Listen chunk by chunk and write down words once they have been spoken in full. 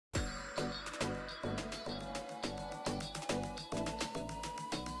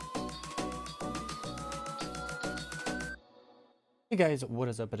Hey guys, what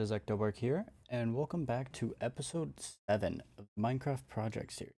is up? It is Ectobark here, and welcome back to episode 7 of the Minecraft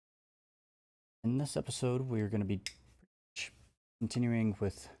Project series. In this episode, we're going to be continuing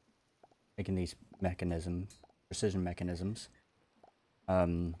with making these precision mechanisms,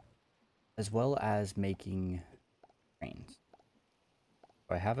 as well as making trains.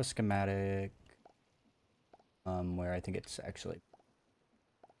 So I have a schematic where I think it's actually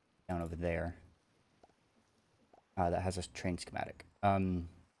down over there. That has a train schematic. So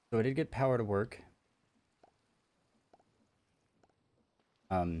I did get power to work.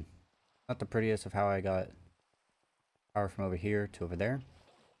 Not the prettiest of how I got power from over here to over there.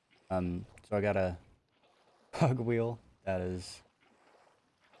 So I got a hug wheel that is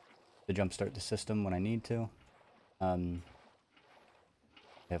to jumpstart the system when I need to. I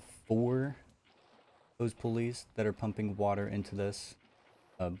have 4 hose pulleys that are pumping water into this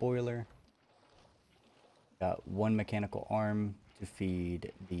boiler. Got 1 mechanical arm to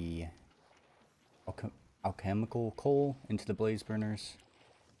feed the alchemical coal into the blaze burners.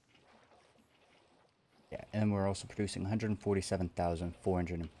 Yeah, and we're also producing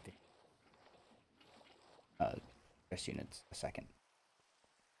 147,450 stress units a second.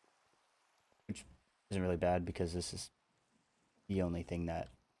 Which isn't really bad because this is the only thing that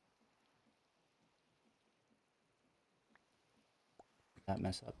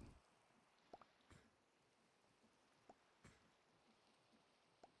mess up.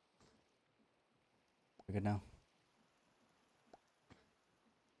 We're good now?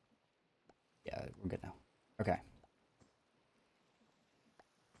 Yeah, we're good now. Okay.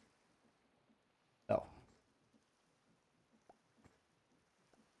 Oh.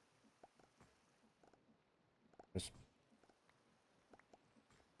 Just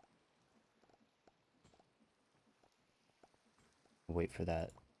wait for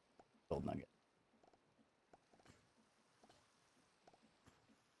that gold nugget.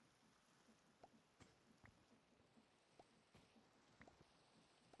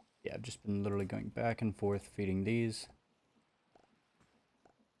 Yeah, I've just been literally going back and forth feeding these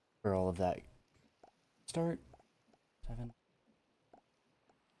for all of that. Start 7.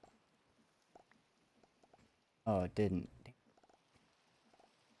 Oh, it didn't.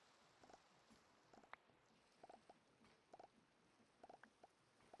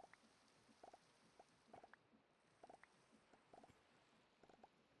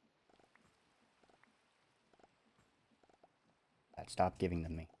 Stop giving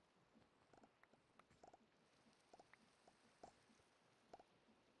them me.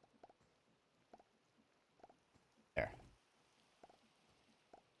 There.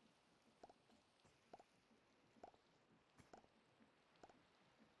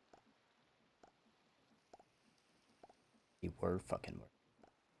 The word fucking word.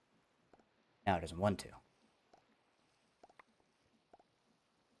 Now it doesn't want to.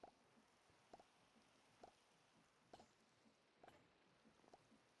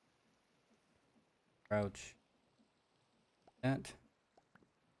 Crouch. That.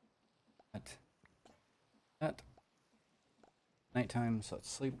 Nighttime, so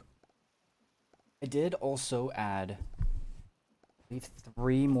let's sleep. I did also add, I believe,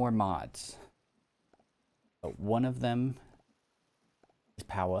 3 more mods. But one of them is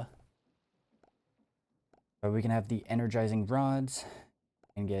power. So we can have the energizing rods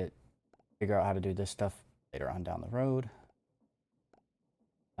and figure out how to do this stuff later on down the road.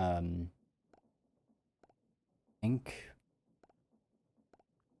 I think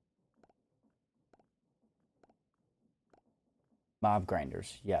mob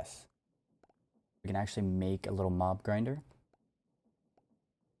grinders, yes. We can actually make a little mob grinder.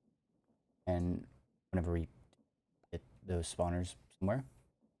 And whenever we get those spawners somewhere,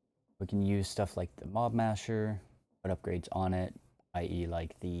 we can use stuff like the mob masher, put upgrades on it, i.e.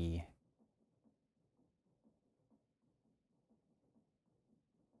 like the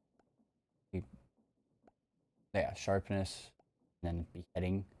sharpness, and then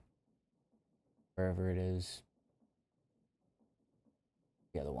beheading wherever it is.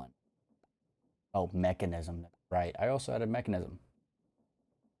 The other one. Oh, mechanism. Right. I also added mechanism.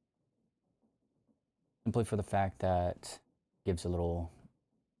 Simply for the fact that it gives a little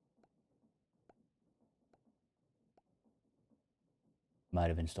might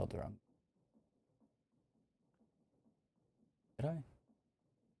have installed the wrong. Did I?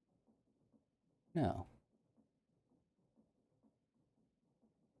 No.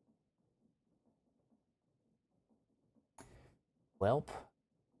 Welp.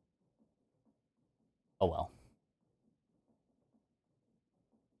 Oh well.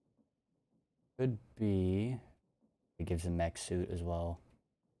 Could be. It gives a mech suit as well.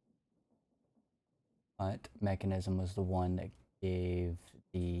 But mechanism was the one that gave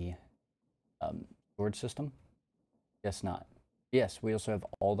the storage system? Guess not. Yes, we also have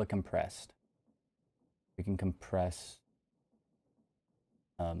all the compressed. We can compress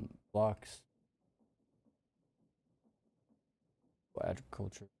blocks.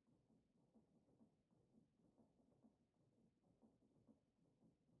 Agriculture.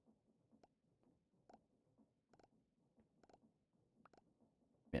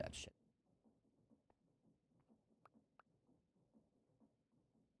 Yeah, that shit.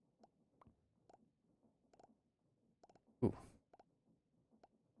 Ooh. Is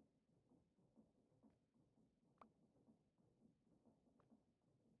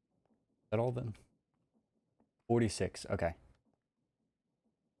that all then? 46, okay.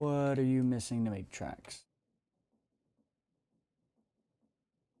 What are you missing to make tracks?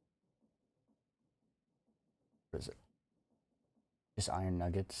 What is it? Just iron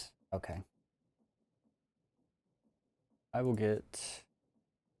nuggets? Okay. I will get...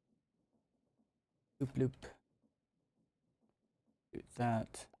 Loop loop. Do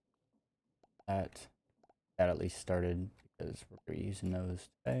that. That at least started because we're using those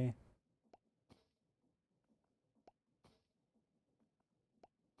today.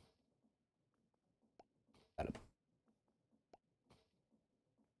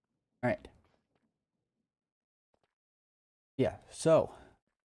 All right. Yeah, so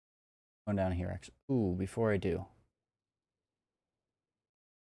going down here actually. Ooh, before I do.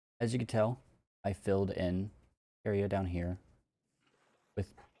 As you can tell, I filled in area down here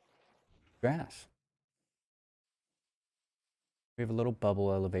with grass. We have a little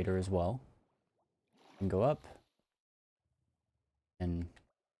bubble elevator as well. You can go up and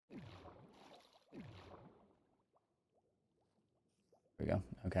there we go.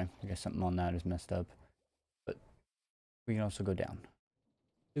 Okay, I guess something on that is messed up. But we can also go down.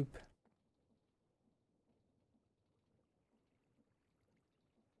 Oop.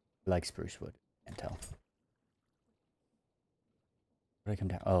 Like spruce wood, can't tell. Where did I come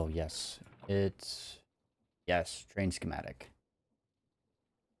down? Oh, yes. It's... Yes, train schematic.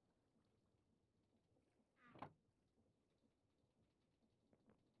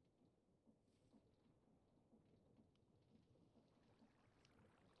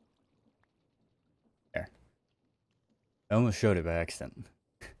 There. I almost showed it by accident.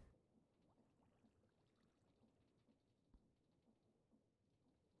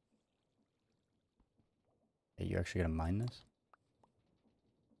 Hey, you actually gonna mine this?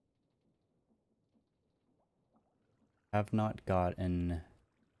 Have not gotten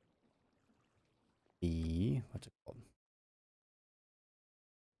the... What's it called?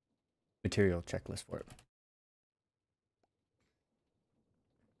 Material checklist for it.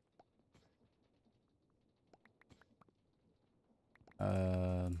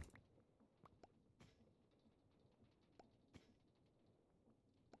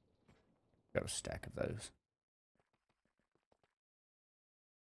 Got a stack of those.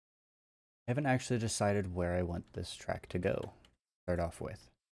 I haven't actually decided where I want this track to go. Start off with.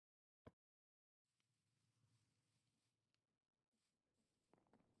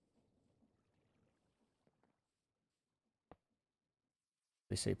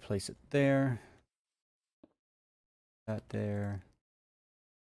 They say place it there. That there.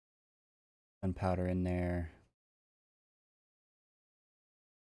 Gunpowder in there.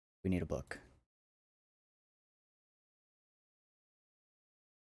 We need a book.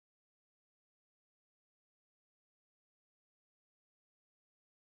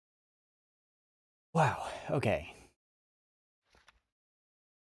 Wow, okay.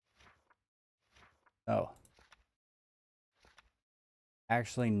 Oh.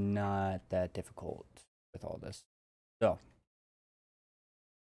 Actually not that difficult with all this. So,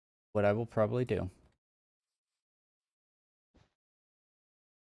 what I will probably do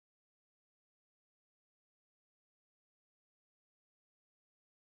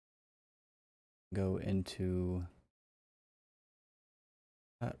go into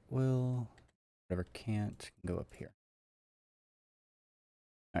that will whatever can't go up here.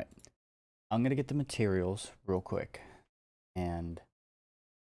 All right. I'm going to get the materials real quick and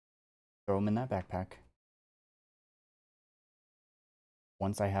throw them in that backpack.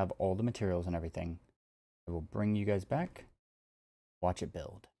 Once I have all the materials and everything, I will bring you guys back, watch it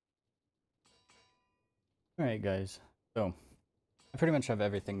build. Alright guys, so I pretty much have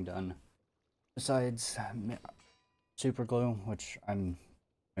everything done besides super glue, which I'm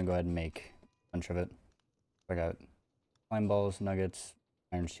going to go ahead and make a bunch of it. I got slime balls, nuggets,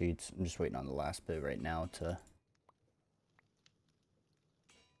 iron sheets. I'm just waiting on the last bit right now to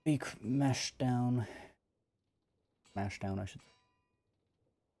be mashed down. Mashed down, I should say.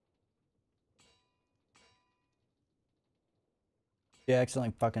 She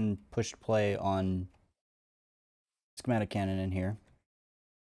accidentally fucking pushed play on schematic cannon in here.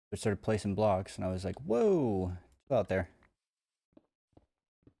 We started placing blocks, and I was like, whoa, it's out there.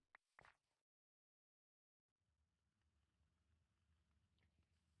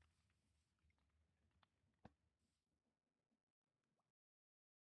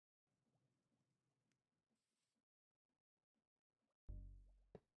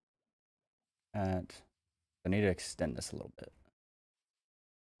 I need to extend this a little bit.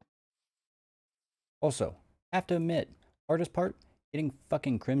 Also, have to admit, hardest part, getting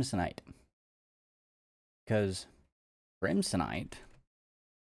fucking crimsonite. Because crimsonite,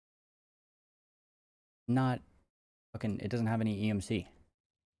 not fucking, it doesn't have any EMC.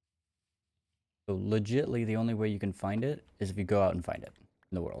 So legitly, the only way you can find it is if you go out and find it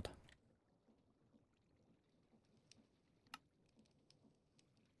in the world.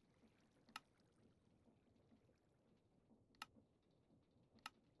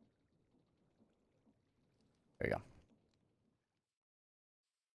 There you go.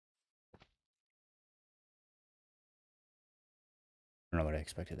 I don't know what I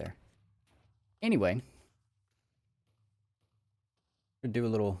expected there. Anyway, we'll do a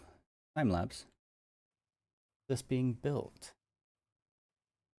little time lapse. This being built.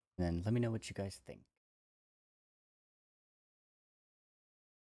 And then let me know what you guys think.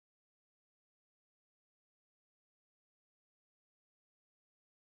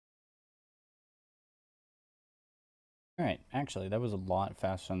 Alright, actually, that was a lot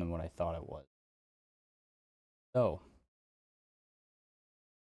faster than what I thought it was. So,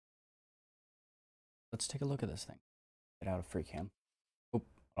 let's take a look at this thing. Get out of free cam. Oh,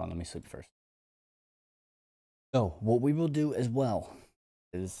 hold on, let me sleep first. So, what we will do as well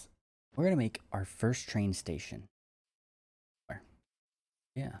is we're going to make our first train station. Where?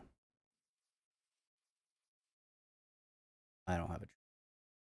 Yeah. I don't have a...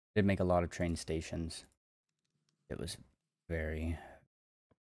 Did make a lot of train stations. It was very...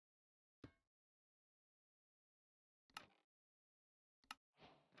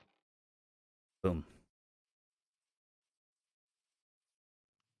 Boom.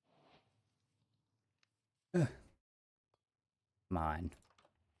 Come on.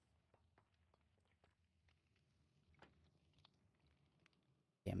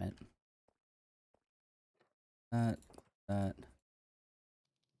 Damn it. That.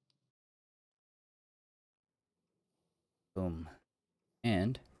 Boom.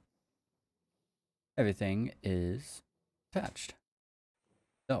 And everything is attached.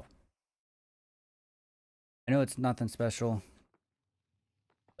 So, I know it's nothing special,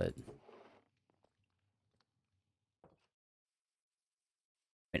 but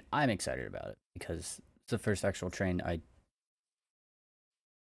I mean, I'm excited about it because it's the first actual train I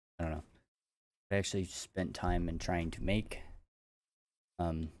don't know. I actually spent time in trying to make.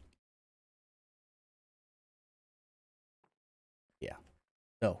 Yeah.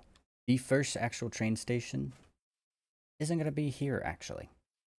 So, the first actual train station isn't going to be here, actually.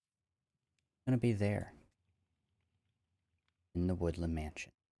 It's going to be there. In the Woodland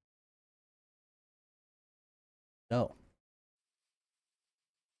Mansion. So,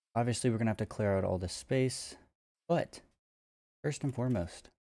 obviously we're going to have to clear out all this space, but first and foremost,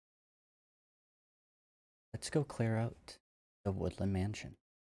 let's go clear out the Woodland Mansion.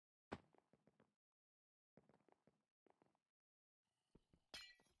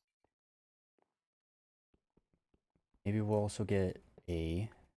 Maybe we'll also get a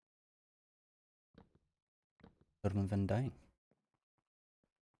Woodland Van Dyne.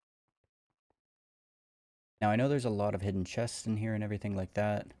 Now I know there's a lot of hidden chests in here and everything like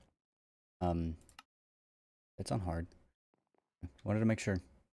that. It's on hard. Wanted to make sure.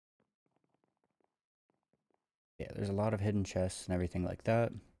 Yeah, there's a lot of hidden chests and everything like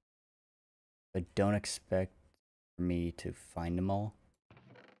that. I don't expect me to find them all.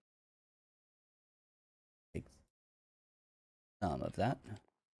 Take some of that.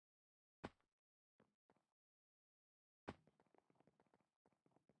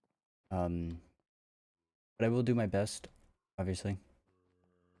 But I will do my best, obviously.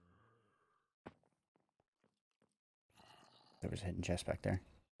 There was a hidden chest back there.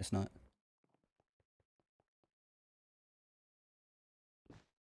 It's not.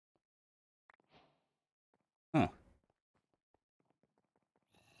 Huh.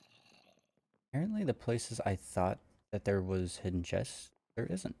 Apparently the places I thought that there was hidden chests, there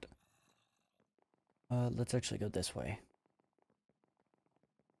isn't. Let's actually go this way.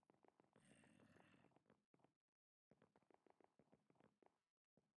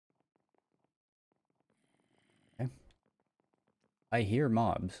 Okay. I hear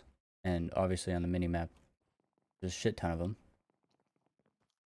mobs, and obviously on the mini-map, there's a shit ton of them.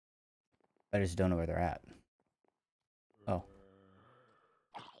 I just don't know where they're at. Oh.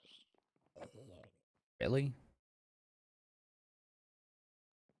 Really?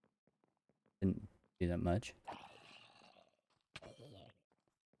 Didn't do that much.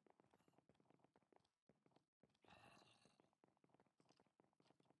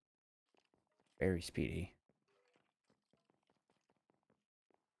 Very speedy.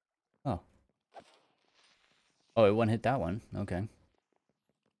 Oh. Oh, it one hit that one. Okay.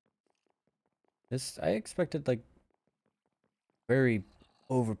 This, I expected, like, very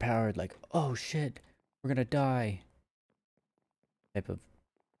overpowered, like, oh shit, we're gonna die type of,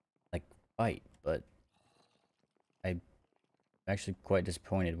 like, fight, but I'm actually quite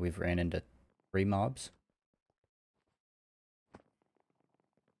disappointed. We've ran into 3 mobs.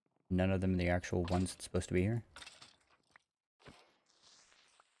 None of them the actual ones that's supposed to be here.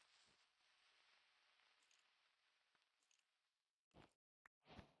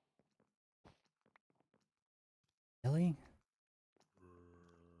 Really?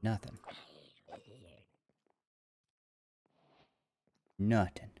 Nothing.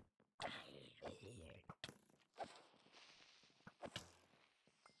 Nothing.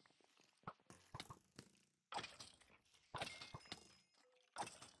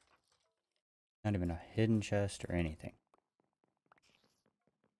 Not even a hidden chest or anything.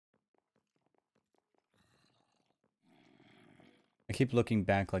 I keep looking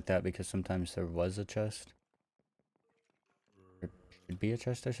back like that because sometimes there was a chest. There should be a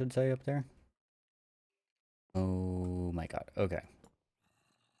chest, I should say, up there. Oh my god. Okay.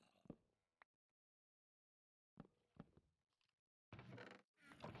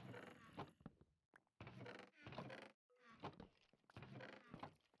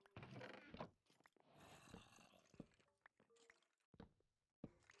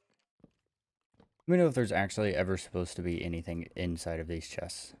 Let me know if there's actually ever supposed to be anything inside of these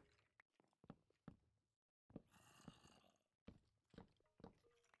chests.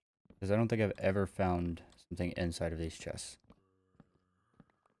 Because I don't think I've ever found something inside of these chests.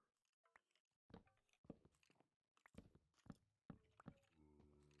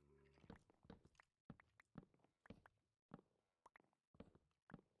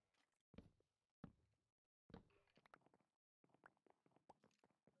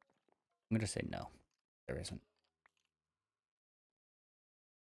 I'm gonna say no. There isn't.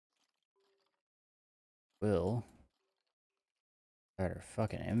 Will. Got our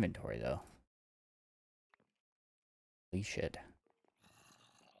fucking inventory though. Holy shit.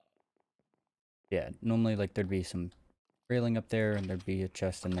 Yeah, normally like there'd be some railing up there and there'd be a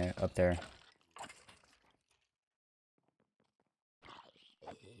chest in there up there.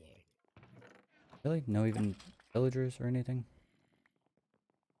 Really? No even villagers or anything?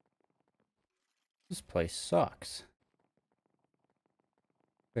 This place sucks.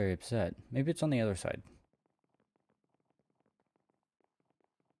 Very upset. Maybe it's on the other side.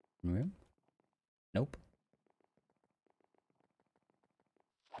 Room? Nope.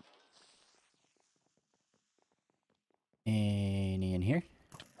 Any in here?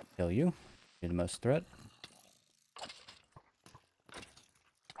 Kill you. You're the most threat.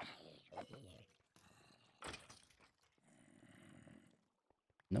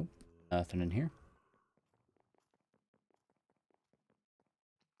 Nope. Nothing in here.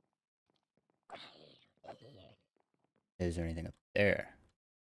 Is there anything up there?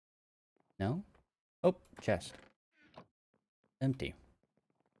 No? Oh, chest. Empty.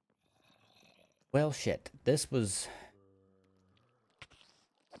 Well, shit. This was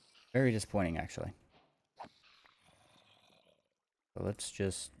very disappointing, actually. So let's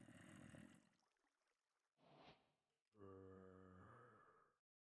just...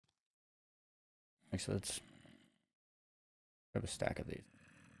 Actually, let's grab a stack of these.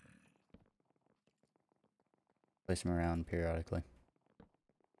 Place them around periodically.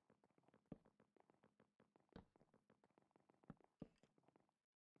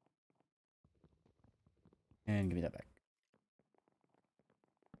 And give me that back.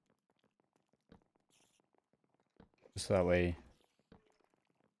 So that way,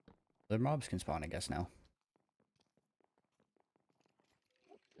 the mobs can spawn, I guess, now.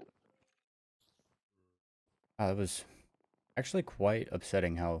 It was actually quite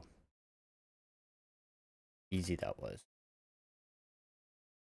upsetting how easy that was.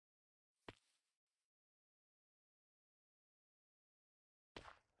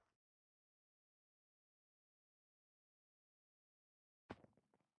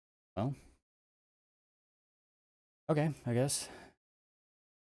 Well. Okay, I guess.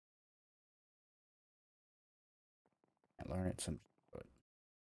 I learn it some.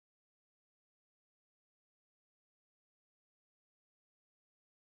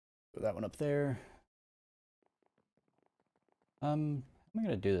 Put that one up there. How am I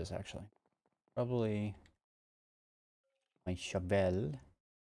gonna do this actually? Probably my shovel.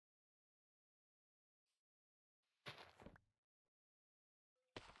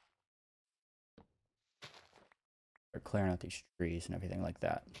 Start clearing out these trees and everything like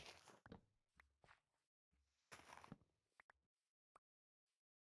that.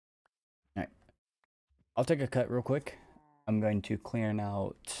 Alright. I'll take a cut real quick. I'm going to clear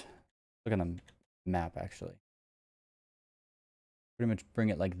out, look at the map actually. Pretty much bring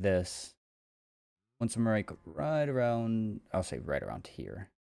it like this. Once I'm like right around, I'll say right around here.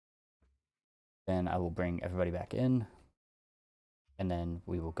 Then I will bring everybody back in. And then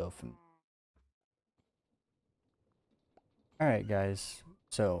we will go from. Alright guys,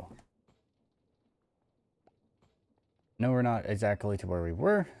 so. No, we're not exactly to where we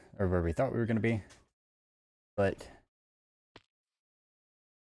were, or where we thought we were going to be. But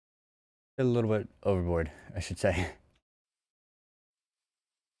a little bit overboard, I should say.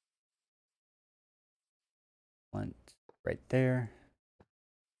 One right there.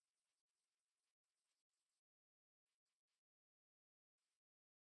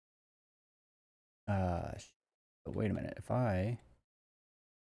 But wait a minute. If I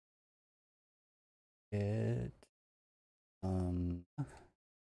get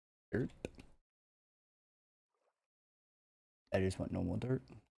dirt, I just want normal dirt.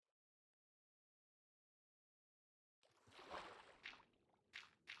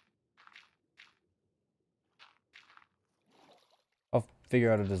 I'll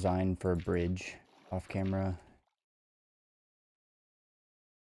figure out a design for a bridge off camera.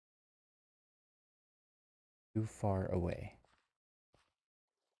 Too far away.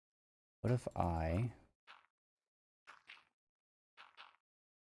 What if I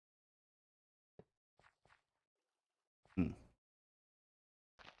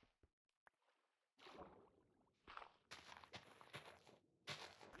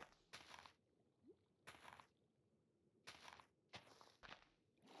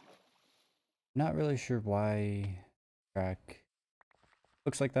not really sure why track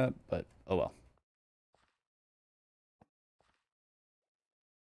looks like that, but oh well.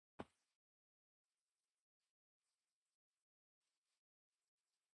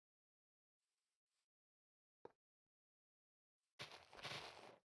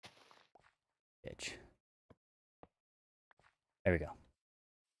 Bitch. There we go.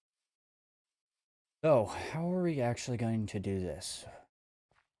 So, how are we actually going to do this?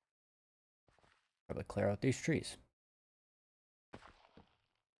 Probably clear out these trees.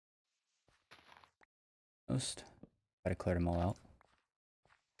 Most. Gotta clear them all out.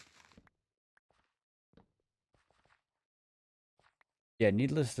 Yeah,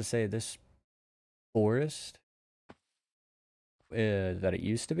 needless to say, this forest that it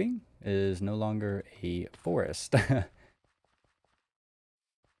used to be is no longer a forest.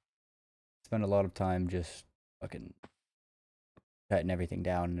 Spend a lot of time just fucking cutting everything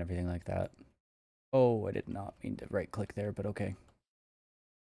down and everything like that. Oh, I did not mean to right click there, but okay.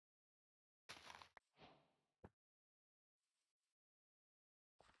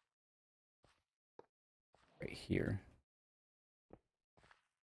 Right here.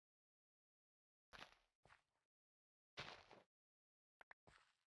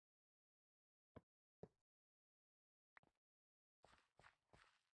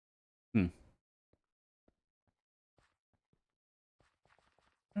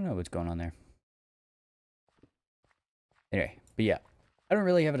 I don't know what's going on there. Anyway, but yeah, I don't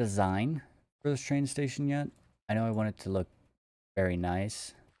really have a design for this train station yet. I know I want it to look very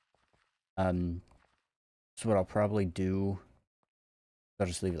nice. So what I'll probably do, I'll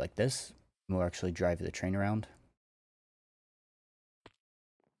just leave it like this, and we'll actually drive the train around.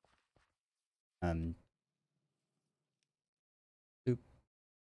 Oop,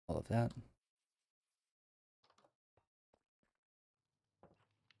 all of that.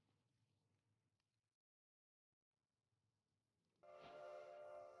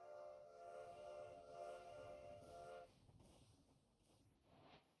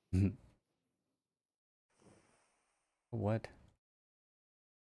 What?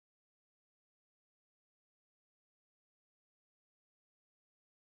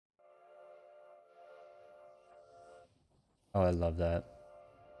 Oh, I love that.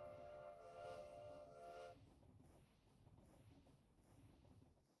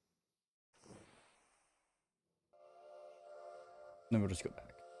 Then we'll just go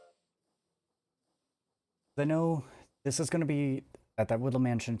back. I know this is going to be, at that Woodland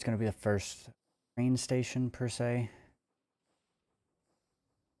Mansion, it's going to be the first train station, per se.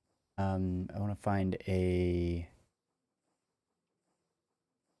 I want to find a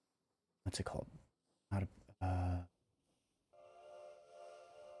what's it called? Not a,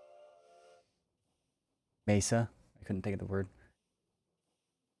 mesa. I couldn't think of the word.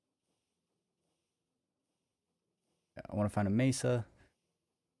 I want to find a mesa.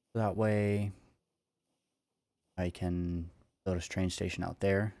 That way I can build a train station out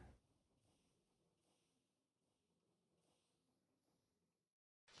there.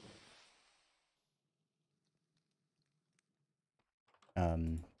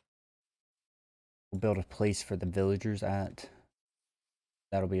 We'll build a place for the villagers at.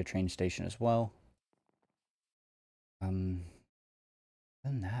 That'll be a train station as well. Other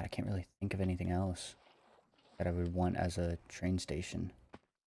than that, I can't really think of anything else that I would want as a train station.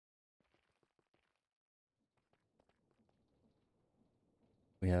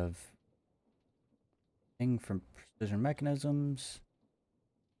 We have thing from precision mechanisms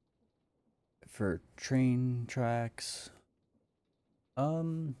for train tracks.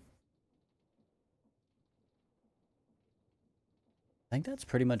 I think that's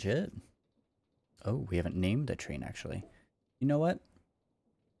pretty much it. Oh, we haven't named the train actually. You know what?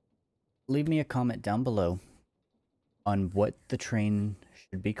 Leave me a comment down below on what the train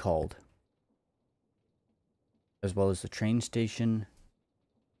should be called, as well as the train station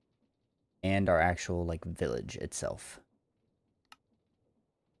and our actual like village itself.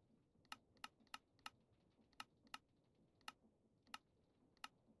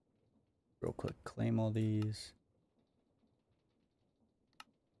 Real quick, claim all these.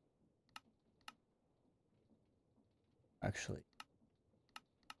 Actually,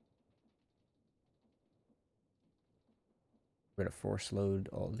 we're gonna force load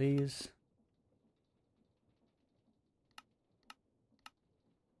all these.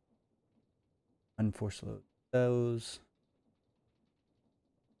 Unforce load those.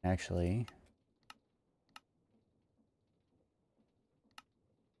 Actually,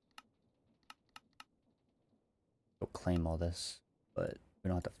 we'll claim all this, but we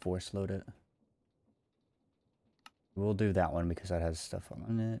don't have to force load it. We'll do that one because that has stuff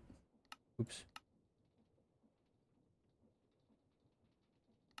on it. Oops.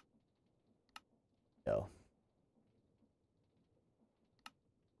 Go.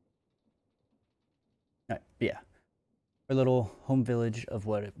 Alright, yeah. Our little home village of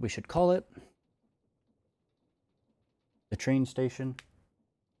what we should call it. The train station,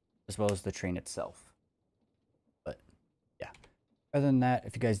 as well as the train itself. But, yeah. Other than that,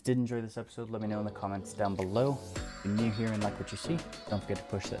 if you guys did enjoy this episode, let me know in the comments down below. If you're new here and like what you see, don't forget to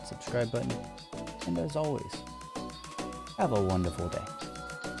push that subscribe button. And as always, have a wonderful day.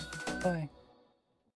 Bye.